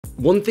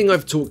One thing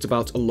I've talked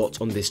about a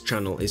lot on this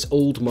channel is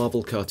old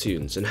Marvel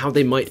cartoons and how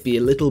they might be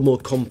a little more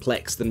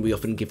complex than we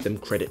often give them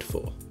credit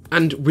for.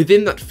 And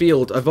within that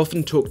field, I've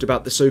often talked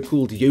about the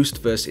so-called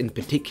Yostverse in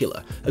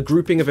particular, a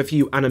grouping of a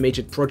few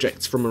animated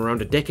projects from around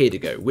a decade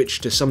ago, which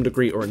to some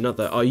degree or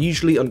another are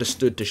usually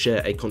understood to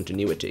share a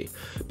continuity.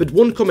 But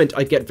one comment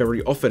I get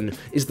very often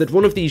is that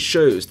one of these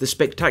shows, the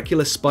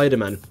spectacular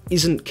Spider-Man,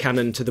 isn't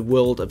canon to the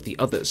world of the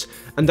others,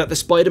 and that the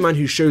Spider-Man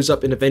who shows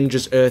up in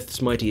Avengers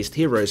Earth's Mightiest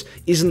Heroes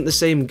isn't the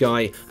same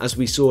guy as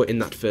we saw in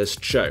that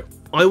first show.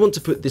 I want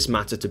to put this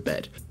matter to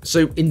bed.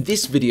 So in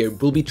this video,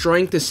 we'll be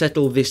trying to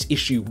settle this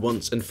issue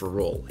once and for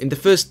all. In the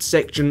first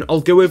section, I'll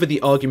go over the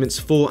arguments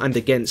for and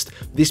against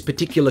this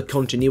particular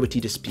continuity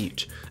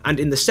dispute, and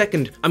in the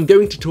second, I'm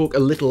going to talk a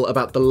little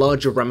about the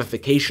larger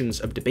ramifications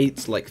of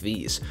debates like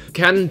these.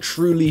 Can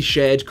truly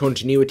shared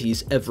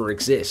continuities ever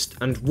exist,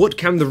 and what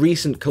can the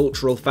recent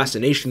cultural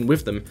fascination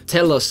with them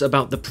tell us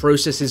about the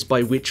processes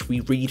by which we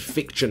read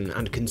fiction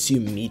and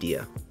consume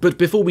media? But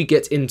before we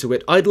get into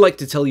it, I'd like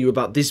to tell you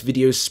about this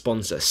video's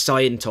sponsor,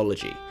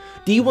 Scientology.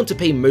 Do you want to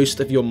pay most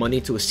of your money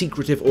to a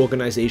secretive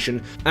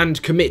organization and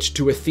commit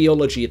to a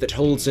theology that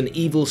holds an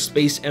evil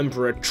space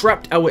emperor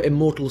trapped our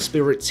immortal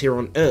spirits here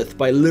on Earth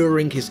by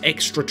luring his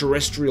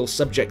extraterrestrial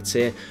subjects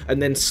here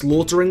and then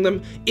slaughtering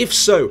them? If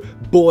so,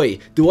 boy,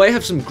 do I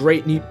have some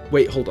great new—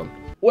 Wait, hold on.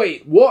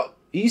 Wait, what?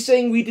 Are you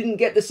saying we didn't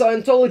get the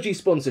Scientology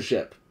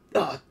sponsorship?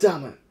 Oh,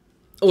 damn it.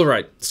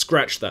 Alright,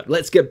 scratch that.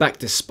 Let's get back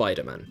to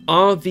Spider-Man.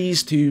 Are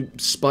these two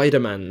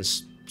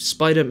Spider-Mans,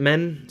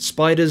 Spider-Men,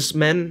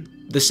 Spiders-Men,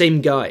 the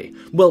same guy?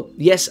 Well,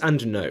 yes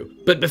and no.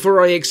 But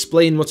before I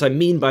explain what I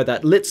mean by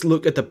that, let's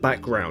look at the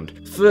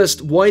background.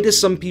 First, why do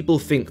some people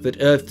think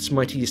that Earth's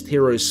Mightiest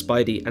Heroes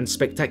Spidey and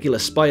Spectacular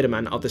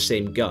Spider-Man are the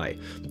same guy?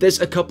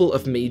 There's a couple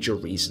of major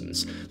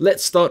reasons.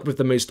 Let's start with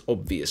the most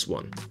obvious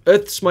one.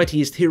 Earth's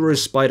Mightiest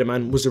Heroes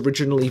Spider-Man was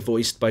originally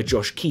voiced by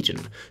Josh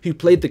Keaton, who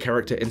played the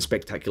character in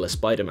Spectacular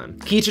Spider-Man.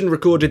 Keaton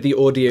recorded the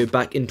audio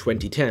back in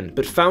 2010,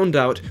 but found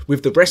out,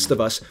 with the rest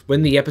of us,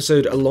 when the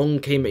episode Along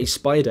Came a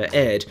Spider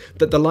aired,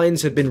 that the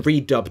lines had been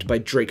redubbed by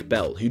Drake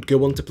Bell, who'd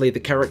go on to play the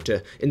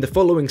character in the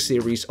following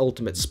series,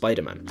 Ultimate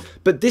Spider-Man.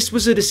 But this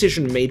was a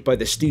decision made by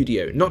the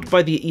studio, not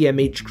by the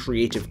EMH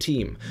creative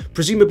team,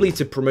 presumably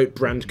to promote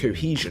brand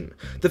cohesion.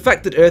 The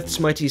fact that Earth's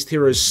Mightiest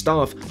Heroes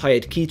staff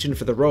hired Keaton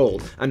for the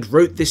role, and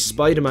wrote this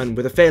Spider-Man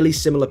with a fairly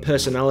similar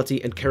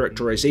personality and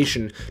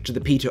characterization to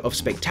the Peter of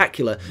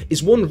Spectacular,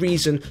 is one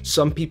reason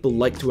some people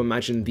like to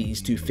imagine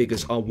these two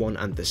figures are one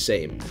and the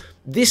same.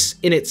 This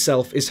in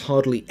itself is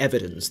hardly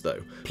evidence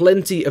though.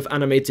 Plenty of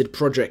animated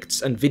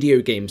projects and video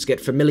games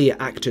get familiar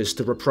actors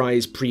to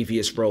reprise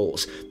previous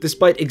roles,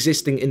 despite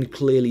existing in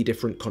clearly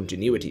different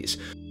continuities.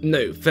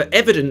 No, for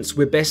evidence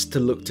we're best to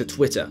look to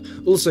Twitter.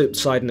 Also,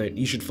 side note,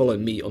 you should follow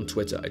me on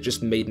Twitter, I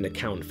just made an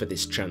account for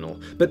this channel.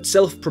 But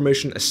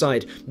self-promotion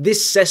aside,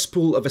 this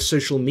cesspool of a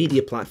social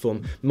media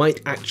platform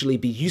might actually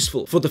be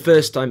useful for the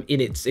first time in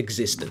its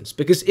existence,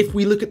 because if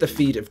we look at the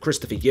feed of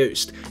Christopher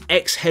Yost,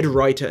 ex-head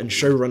writer and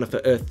showrunner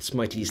for Earth's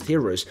Mightiest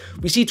Heroes,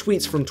 we see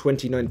tweets from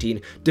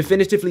 2019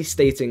 definitively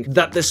stating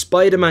that the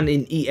Spider-Man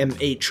in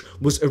EMH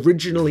was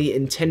originally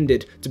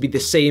intended to be the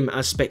same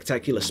as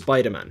Spectacular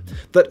Spider-Man,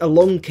 that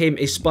Along Came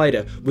a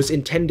Spider was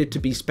intended to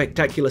be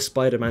Spectacular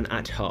Spider-Man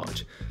at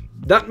heart.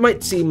 That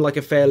might seem like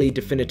a fairly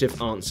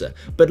definitive answer,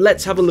 but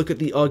let's have a look at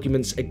the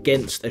arguments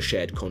against a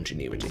shared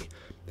continuity.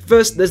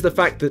 First, there's the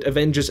fact that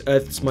Avengers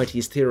Earth's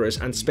Mightiest Heroes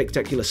and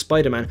Spectacular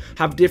Spider-Man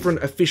have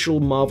different official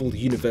Marvel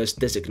Universe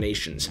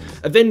designations.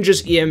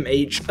 Avengers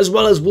EMH, as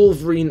well as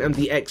Wolverine and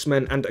the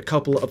X-Men and a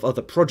couple of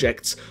other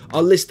projects,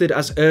 are listed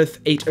as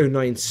Earth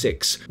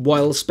 8096,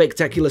 while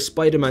Spectacular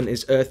Spider-Man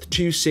is Earth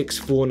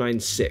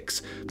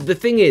 26496. The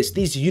thing is,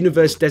 these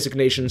universe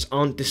designations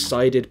aren't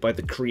decided by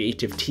the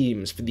creative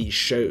teams for these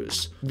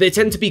shows. They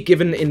tend to be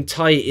given in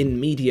tie-in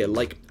media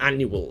like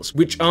annuals,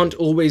 which aren't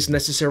always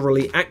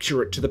necessarily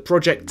accurate to the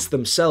project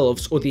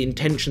themselves or the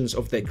intentions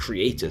of their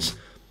creators.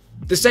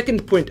 The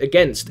second point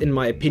against, in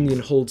my opinion,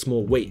 holds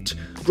more weight.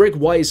 Greg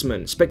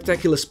Weisman,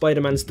 Spectacular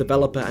Spider-Man's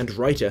developer and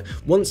writer,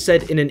 once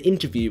said in an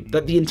interview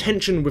that the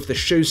intention with the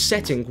show's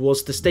setting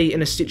was to stay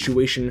in a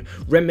situation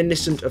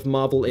reminiscent of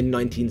Marvel in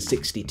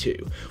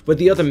 1962, where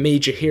the other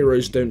major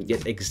heroes don't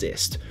yet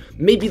exist.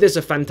 Maybe there's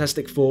a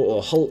Fantastic Four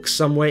or Hulk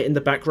somewhere in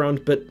the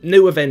background, but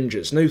no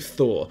Avengers, no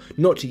Thor,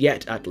 not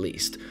yet at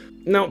least.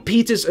 Now,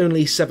 Peter's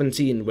only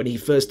 17 when he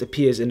first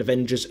appears in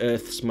Avengers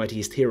Earth's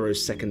Mightiest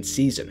Heroes' second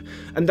season,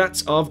 and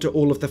that's after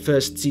all of the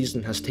first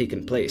season has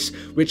taken place,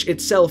 which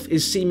itself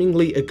is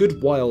seemingly a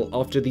good while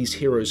after these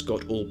heroes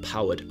got all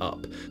powered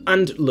up.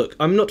 And look,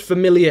 I'm not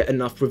familiar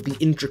enough with the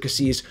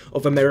intricacies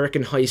of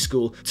American high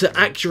school to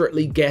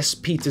accurately guess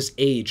Peter's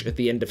age at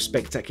the end of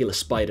Spectacular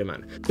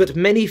Spider-Man, but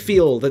many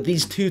feel that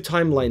these two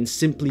timelines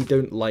simply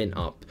don't line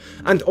up,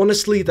 and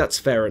honestly that's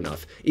fair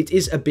enough, it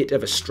is a bit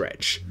of a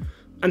stretch.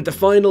 And the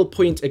final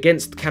point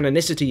against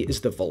canonicity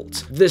is the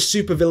Vault. The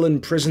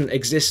supervillain prison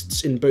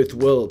exists in both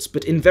worlds,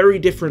 but in very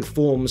different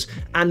forms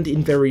and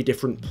in very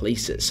different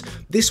places.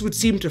 This would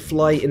seem to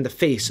fly in the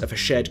face of a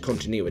shared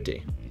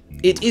continuity.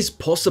 It is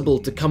possible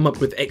to come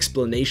up with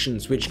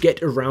explanations which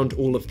get around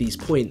all of these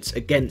points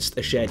against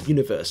a shared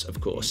universe,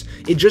 of course.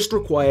 It just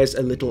requires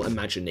a little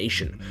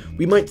imagination.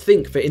 We might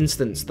think, for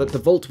instance, that the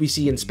vault we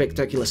see in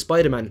Spectacular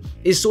Spider-Man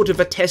is sort of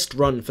a test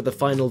run for the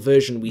final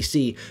version we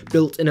see,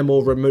 built in a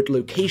more remote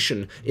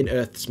location in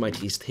Earth's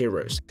Mightiest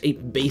Heroes, a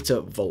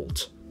beta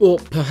vault. Or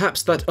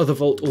perhaps that other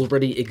vault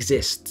already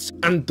exists,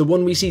 and the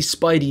one we see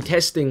Spidey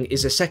testing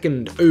is a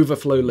second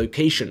overflow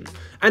location.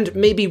 And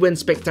maybe when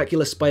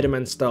Spectacular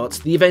Spider-Man starts,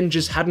 the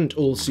Avengers hadn't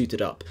all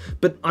suited up,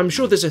 but I'm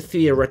sure there's a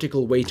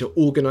theoretical way to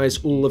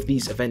organise all of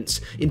these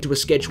events into a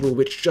schedule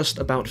which just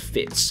about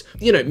fits.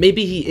 You know,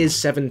 maybe he is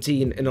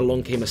 17 and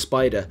along came a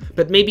spider,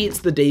 but maybe it's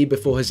the day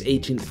before his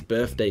 18th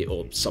birthday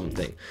or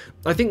something.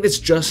 I think there's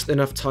just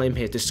enough time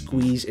here to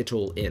squeeze it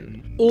all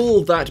in.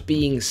 All that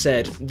being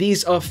said,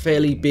 these are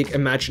fairly big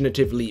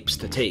imaginative leaps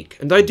to take,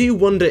 and I do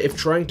wonder if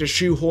trying to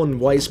shoehorn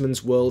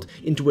Weisman's world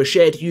into a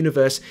shared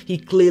universe he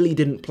clearly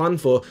didn't plan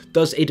for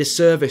does a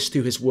disservice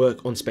to his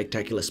work on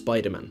Spectacular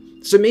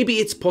Spider-Man. So maybe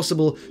it's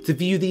possible to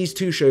view these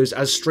two shows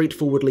as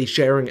straightforwardly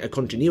sharing a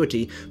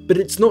continuity, but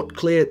it's not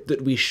clear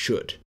that we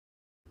should.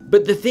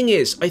 But the thing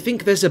is, I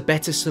think there's a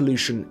better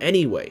solution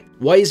anyway.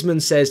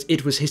 Weisman says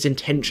it was his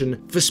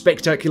intention for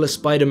Spectacular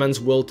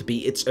Spider-Man's world to be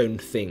its own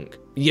thing.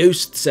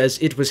 Yost says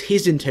it was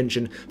his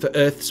intention for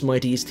Earth's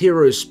Mightiest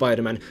Heroes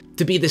Spider-Man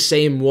to be the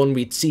same one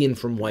we'd seen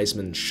from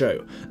Weisman's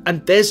show.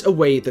 And there's a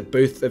way that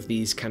both of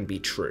these can be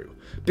true.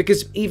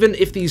 Because even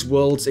if these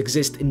worlds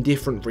exist in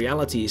different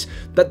realities,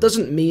 that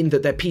doesn't mean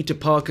that their Peter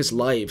Parker's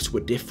lives were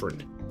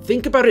different.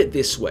 Think about it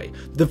this way,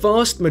 the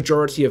vast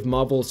majority of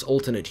Marvel's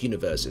alternate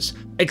universes,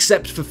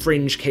 except for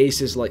fringe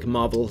cases like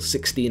Marvel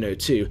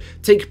 1602,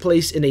 take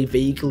place in a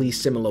vaguely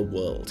similar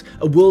world,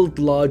 a world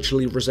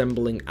largely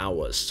resembling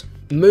ours.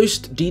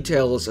 Most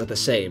details are the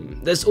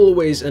same. There's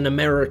always an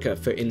America,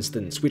 for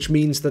instance, which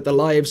means that the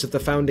lives of the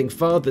founding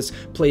fathers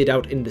played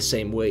out in the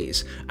same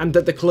ways, and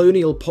that the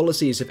colonial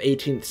policies of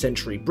 18th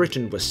century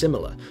Britain were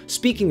similar.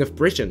 Speaking of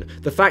Britain,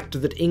 the fact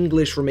that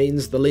English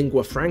remains the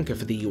lingua franca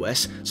for the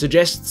US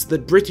suggests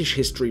that British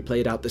history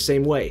played out the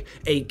same way.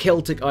 A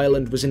Celtic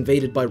island was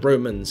invaded by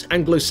Romans,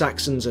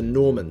 Anglo-Saxons and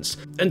Normans,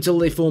 until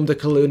they formed a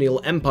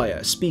colonial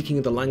empire,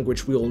 speaking the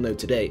language we all know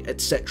today,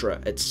 etc,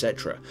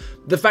 etc.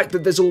 The fact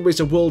that there's always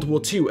a World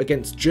War II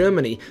against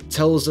Germany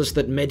tells us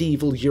that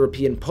medieval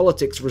European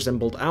politics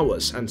resembled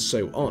ours, and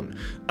so on.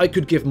 I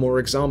could give more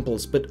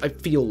examples, but I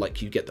feel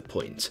like you get the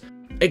point.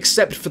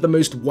 Except for the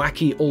most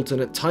wacky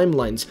alternate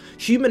timelines,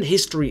 human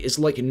history is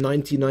like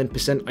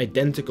 99%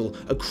 identical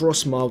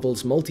across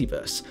Marvel's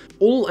multiverse.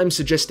 All I'm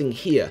suggesting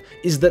here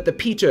is that the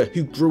Peter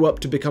who grew up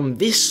to become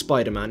this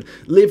Spider-Man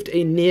lived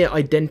a near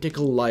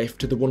identical life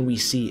to the one we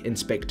see in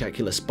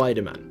Spectacular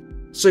Spider-Man.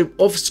 So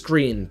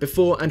off-screen,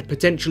 before and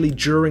potentially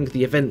during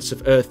the events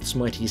of Earth's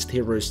Mightiest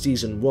Heroes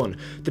Season 1,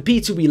 the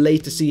Peter we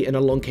later see in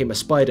Along Came a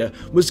Spider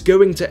was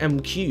going to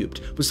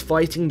M-Cubed, was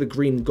fighting the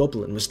Green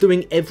Goblin, was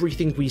doing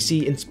everything we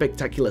see in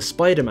Spectacular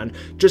Spider-Man,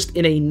 just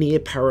in a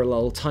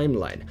near-parallel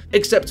timeline.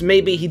 Except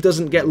maybe he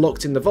doesn't get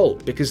locked in the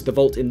vault, because the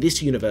vault in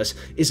this universe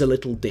is a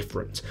little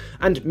different.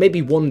 And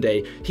maybe one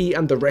day, he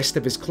and the rest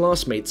of his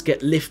classmates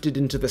get lifted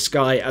into the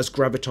sky as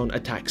Graviton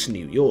attacks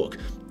New York.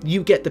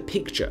 You get the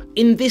picture.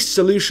 In this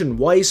solution,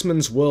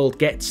 Weisman's world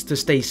gets to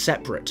stay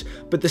separate,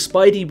 but the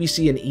Spidey we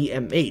see in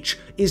EMH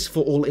is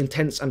for all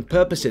intents and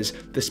purposes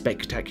the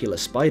Spectacular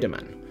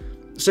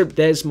Spider-Man. So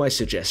there's my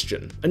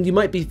suggestion, and you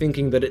might be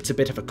thinking that it's a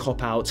bit of a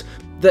cop-out,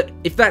 that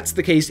if that's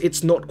the case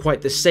it's not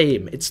quite the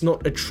same, it's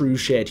not a true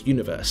shared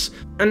universe.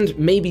 And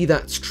maybe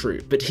that's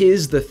true, but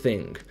here's the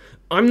thing.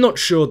 I'm not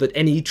sure that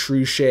any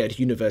true shared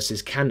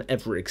universes can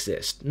ever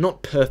exist,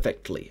 not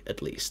perfectly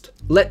at least.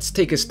 Let's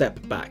take a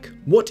step back.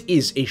 What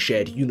is a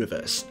shared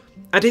universe?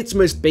 At its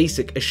most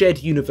basic, a shared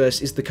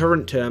universe is the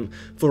current term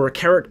for a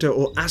character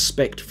or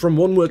aspect from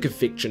one work of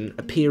fiction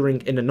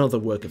appearing in another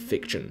work of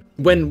fiction,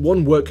 when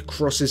one work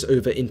crosses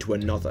over into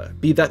another,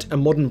 be that a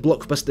modern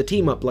blockbuster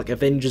team-up like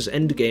Avengers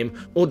Endgame,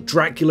 or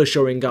Dracula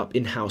showing up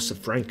in House of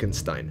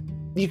Frankenstein.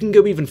 You can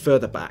go even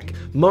further back.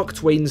 Mark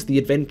Twain's The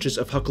Adventures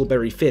of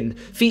Huckleberry Finn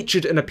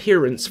featured an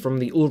appearance from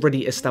the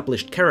already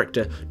established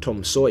character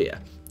Tom Sawyer.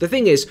 The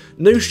thing is,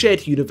 no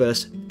shared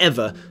universe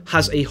ever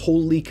has a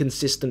wholly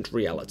consistent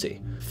reality.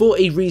 For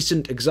a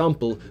recent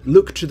example,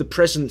 look to the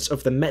presence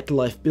of the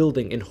MetLife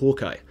building in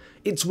Hawkeye.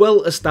 It's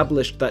well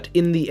established that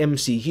in the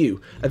MCU,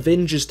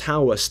 Avengers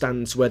Tower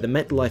stands where the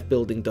MetLife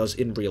building does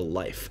in real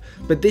life.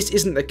 But this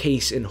isn't the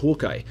case in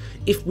Hawkeye.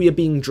 If we are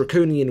being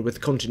draconian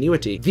with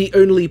continuity, the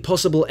only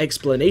possible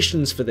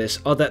explanations for this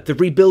are that the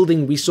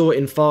rebuilding we saw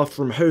in Far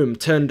From Home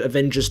turned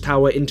Avengers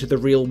Tower into the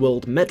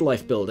real-world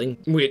MetLife building,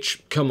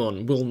 which, come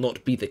on, will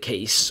not be the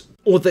case.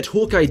 Or that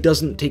Hawkeye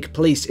doesn't take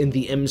place in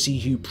the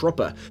MCU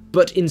proper,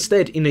 but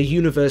instead in a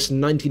universe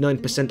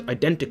 99%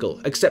 identical,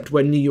 except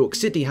where New York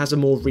City has a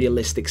more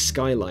realistic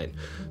skyline.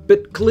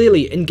 But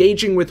clearly,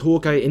 engaging with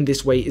Hawkeye in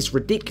this way is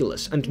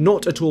ridiculous, and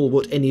not at all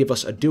what any of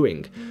us are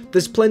doing.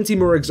 There's plenty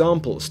more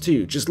examples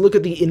too, just look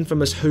at the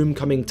infamous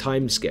Homecoming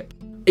time skip.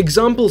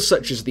 Examples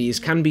such as these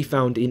can be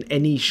found in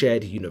any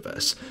shared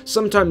universe.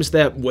 Sometimes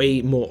they're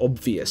way more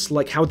obvious,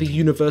 like how the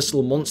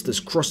Universal Monsters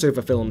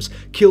crossover films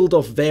killed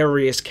off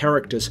various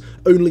characters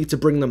only to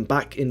bring them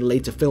back in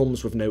later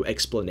films with no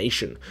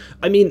explanation.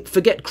 I mean,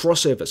 forget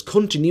crossovers,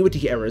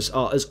 continuity errors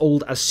are as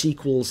old as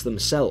sequels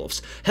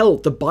themselves. Hell,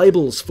 the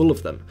Bible's full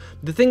of them.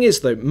 The thing is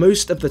though,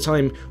 most of the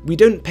time, we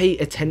don't pay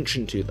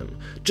attention to them.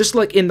 Just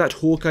like in that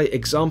Hawkeye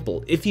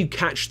example, if you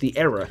catch the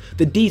error,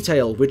 the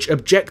detail which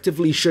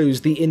objectively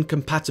shows the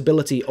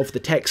incompatibility of the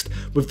text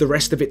with the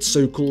rest of its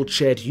so-called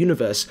shared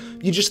universe,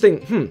 you just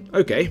think,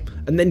 okay,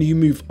 and then you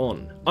move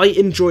on. I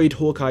enjoyed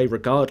Hawkeye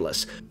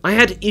regardless. I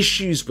had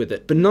issues with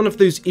it, but none of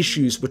those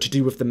issues were to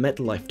do with the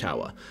MetLife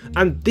Tower.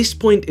 And this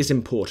point is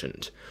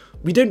important.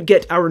 We don't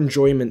get our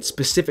enjoyment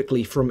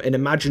specifically from an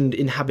imagined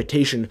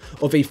inhabitation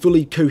of a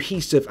fully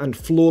cohesive and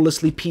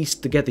flawlessly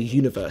pieced together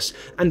universe,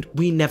 and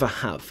we never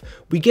have.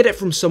 We get it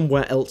from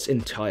somewhere else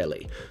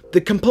entirely.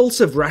 The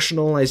compulsive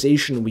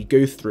rationalization we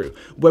go through,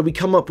 where we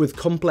come up with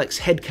complex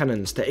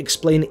headcanons to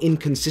explain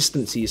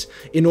inconsistencies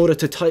in order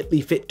to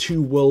tightly fit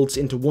two worlds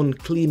into one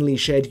cleanly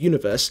shared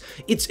universe,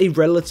 it's a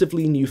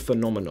relatively new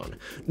phenomenon.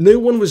 No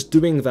one was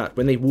doing that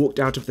when they walked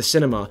out of the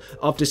cinema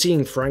after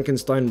seeing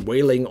Frankenstein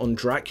wailing on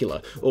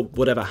Dracula, or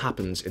whatever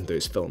happens in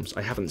those films.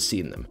 I haven't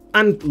seen them.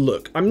 And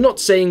look, I'm not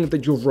saying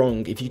that you're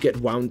wrong if you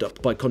get wound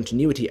up by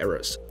continuity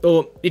errors,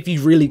 or if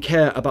you really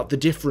care about the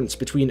difference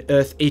between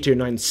Earth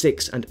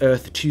 8096 and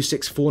Earth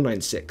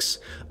 26496.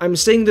 I'm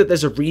saying that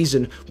there's a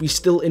reason we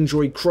still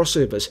enjoy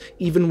crossovers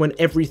even when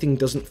everything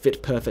doesn't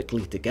fit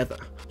perfectly together.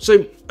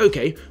 So,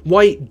 okay,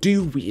 why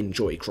do we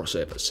enjoy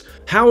crossovers?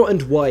 How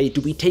and why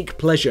do we take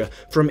pleasure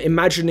from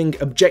imagining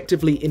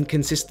objectively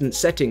inconsistent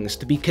settings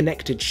to be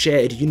connected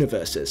shared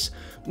universes?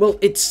 Well,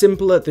 it's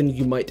simpler than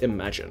you might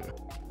imagine.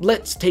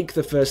 Let's take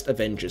the first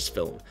Avengers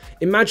film.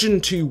 Imagine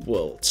two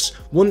worlds.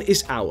 One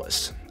is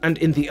ours, and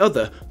in the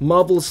other,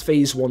 Marvel's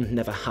Phase 1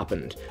 never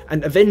happened,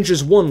 and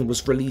Avengers 1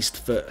 was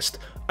released first.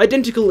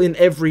 Identical in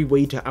every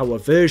way to our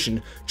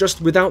version,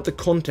 just without the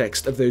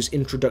context of those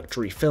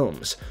introductory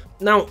films.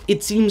 Now,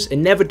 it seems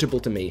inevitable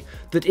to me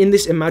that in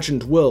this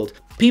imagined world,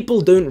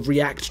 people don't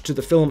react to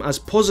the film as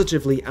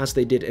positively as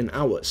they did in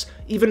ours,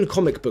 even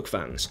comic book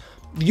fans.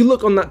 You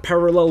look on that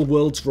parallel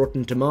world's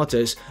Rotten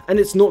Tomatoes, and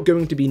it's not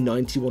going to be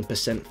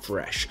 91%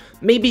 fresh.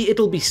 Maybe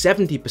it'll be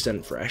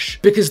 70% fresh,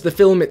 because the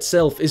film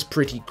itself is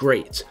pretty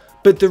great.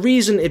 But the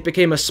reason it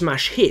became a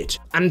smash hit,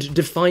 and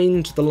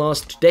defined the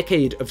last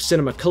decade of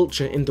cinema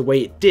culture in the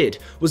way it did,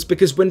 was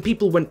because when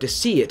people went to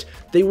see it,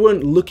 they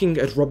weren't looking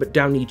at Robert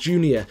Downey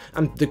Jr.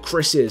 and the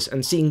Chris's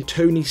and seeing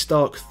Tony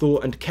Stark, Thor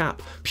and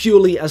Cap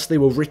purely as they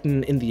were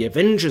written in the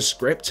Avengers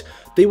script.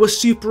 They were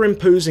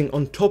superimposing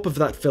on top of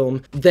that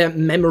film their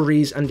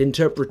memories and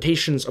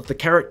interpretations of the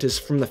characters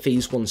from the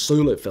Phase 1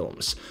 solo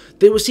films.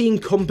 They were seeing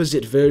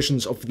composite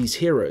versions of these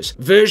heroes,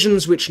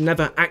 versions which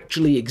never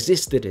actually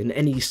existed in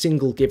any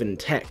single given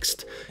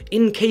text.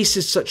 In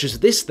cases such as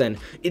this then,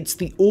 it's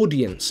the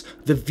audience,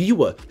 the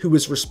viewer, who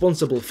is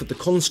responsible for the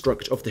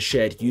construct of the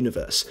shared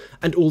universe,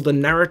 and all the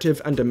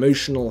narrative and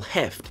emotional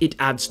heft it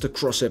adds to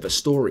crossover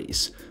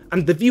stories.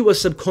 And the viewer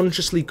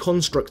subconsciously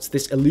constructs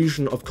this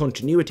illusion of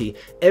continuity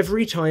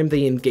every time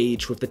they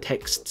engage with the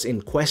texts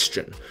in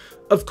question.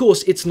 Of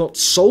course, it's not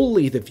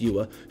solely the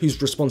viewer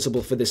who's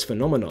responsible for this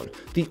phenomenon.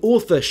 The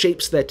author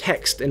shapes their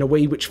text in a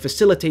way which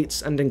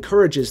facilitates and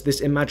encourages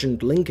this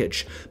imagined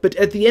linkage, but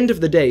at the end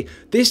of the day,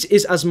 this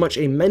is as much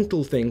a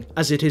mental thing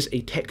as it is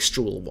a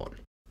textual one.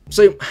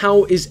 So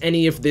how is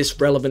any of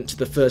this relevant to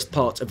the first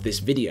part of this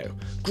video?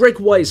 Greg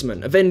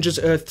Weisman, Avengers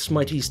Earth's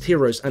Mightiest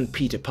Heroes, and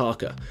Peter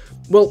Parker.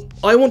 Well,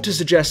 I want to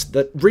suggest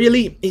that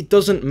really it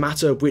doesn't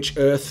matter which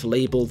Earth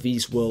label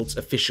these worlds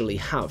officially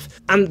have,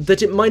 and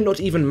that it might not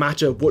even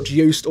matter what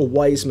Yost or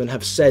Weisman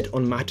have said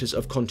on matters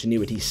of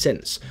continuity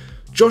since.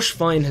 Josh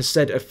Fine has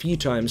said a few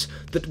times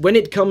that when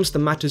it comes to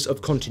matters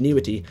of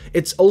continuity,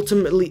 it's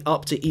ultimately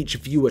up to each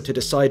viewer to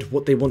decide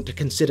what they want to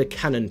consider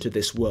canon to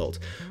this world.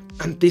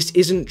 And this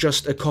isn't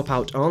just a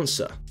cop-out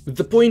answer.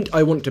 The point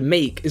I want to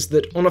make is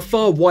that on a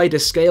far wider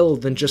scale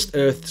than just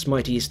Earth's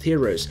Mightiest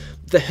Heroes,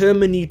 the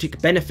hermeneutic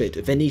benefit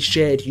of any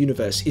shared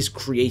universe is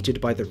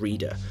created by the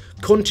reader.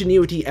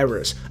 Continuity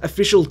errors,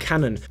 official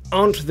canon,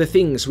 aren't the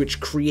things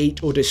which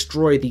create or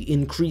destroy the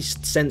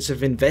increased sense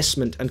of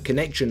investment and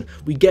connection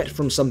we get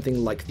from something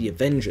like the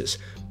Avengers.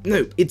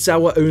 No, it's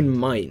our own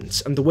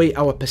minds, and the way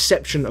our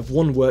perception of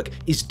one work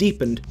is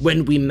deepened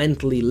when we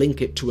mentally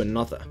link it to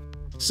another.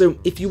 So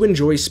if you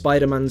enjoy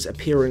Spider-Man's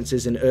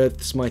appearances in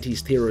Earth's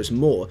Mightiest Heroes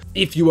more,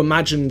 if you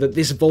imagine that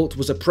this vault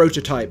was a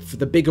prototype for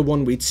the bigger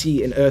one we'd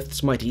see in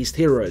Earth's Mightiest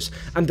Heroes,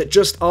 and that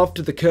just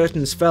after the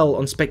curtains fell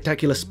on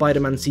Spectacular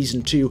Spider-Man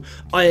Season 2,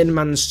 Iron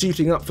Man's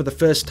suiting up for the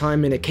first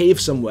time in a cave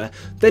somewhere,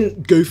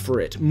 then go for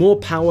it, more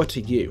power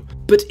to you.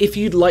 But if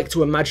you'd like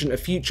to imagine a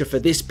future for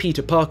this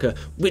Peter Parker,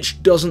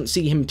 which doesn't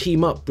see him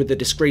team up with the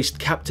disgraced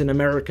Captain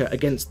America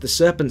against the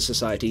Serpent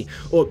Society,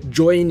 or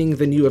joining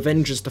the new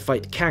Avengers to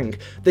fight Kang,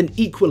 then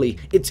equally,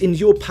 it's in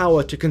your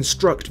power to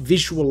construct,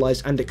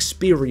 visualize, and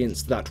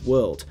experience that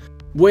world.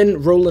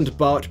 When Roland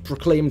Barthes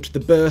proclaimed the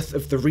birth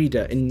of the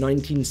reader in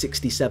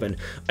 1967,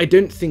 I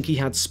don't think he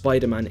had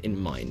Spider-Man in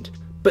mind.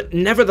 But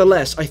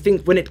nevertheless, I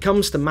think when it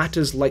comes to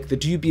matters like the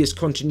dubious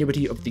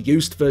continuity of the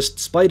Yost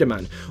vs.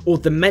 Spider-Man, or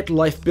the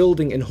MetLife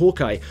building in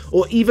Hawkeye,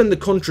 or even the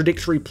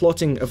contradictory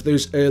plotting of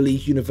those early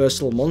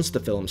Universal monster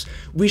films,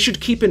 we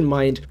should keep in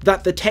mind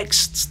that the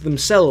texts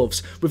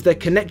themselves, with their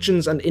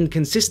connections and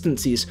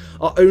inconsistencies,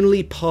 are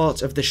only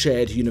part of the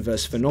shared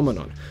universe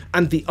phenomenon,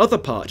 and the other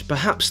part,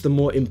 perhaps the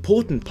more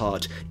important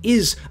part,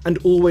 is and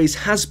always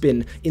has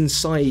been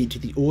inside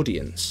the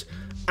audience.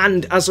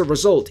 And as a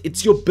result,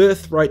 it's your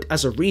birthright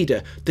as a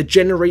reader to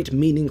generate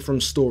meaning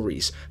from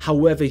stories,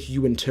 however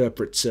you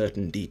interpret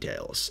certain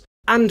details.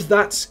 And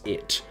that's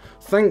it.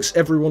 Thanks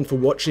everyone for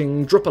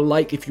watching, drop a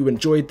like if you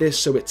enjoyed this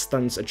so it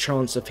stands a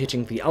chance of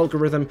hitting the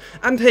algorithm,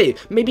 and hey,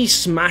 maybe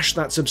smash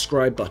that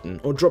subscribe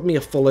button or drop me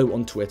a follow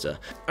on Twitter.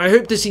 I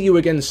hope to see you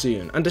again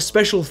soon, and a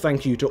special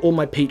thank you to all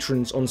my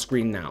patrons on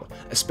screen now,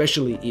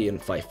 especially Ian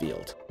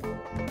Fifield.